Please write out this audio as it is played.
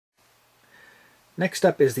Next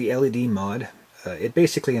up is the LED mod. It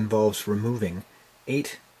basically involves removing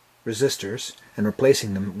 8 resistors and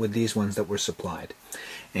replacing them with these ones that were supplied.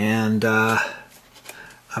 And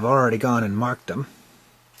I've already gone and marked them.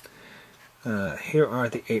 Here are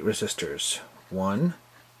the 8 resistors. 1,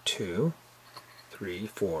 2, 3,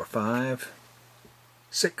 4, 5,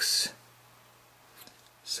 6,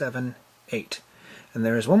 7, 8. And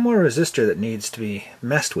there is one more resistor that needs to be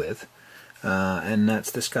messed with, and that's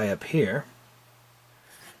this guy up here.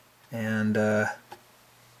 And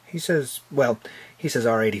he says, well, he says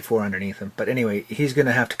R84 underneath him, but anyway, he's going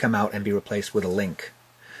to have to come out and be replaced with a link.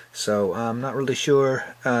 So I'm not really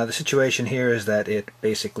sure. The situation here is that it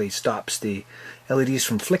basically stops the LEDs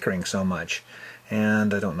from flickering so much,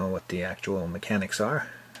 and I don't know what the actual mechanics are.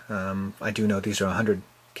 I do know these are 100K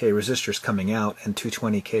resistors coming out and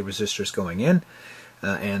 220K resistors going in.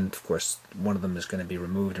 And of course one of them is going to be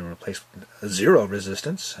removed and replaced with a 0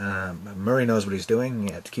 resistance. Murray knows what he's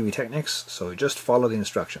doing at Kiwi Technics, so just follow the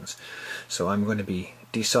instructions. So I'm going to be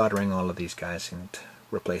desoldering all of these guys and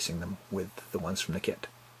replacing them with the ones from the kit.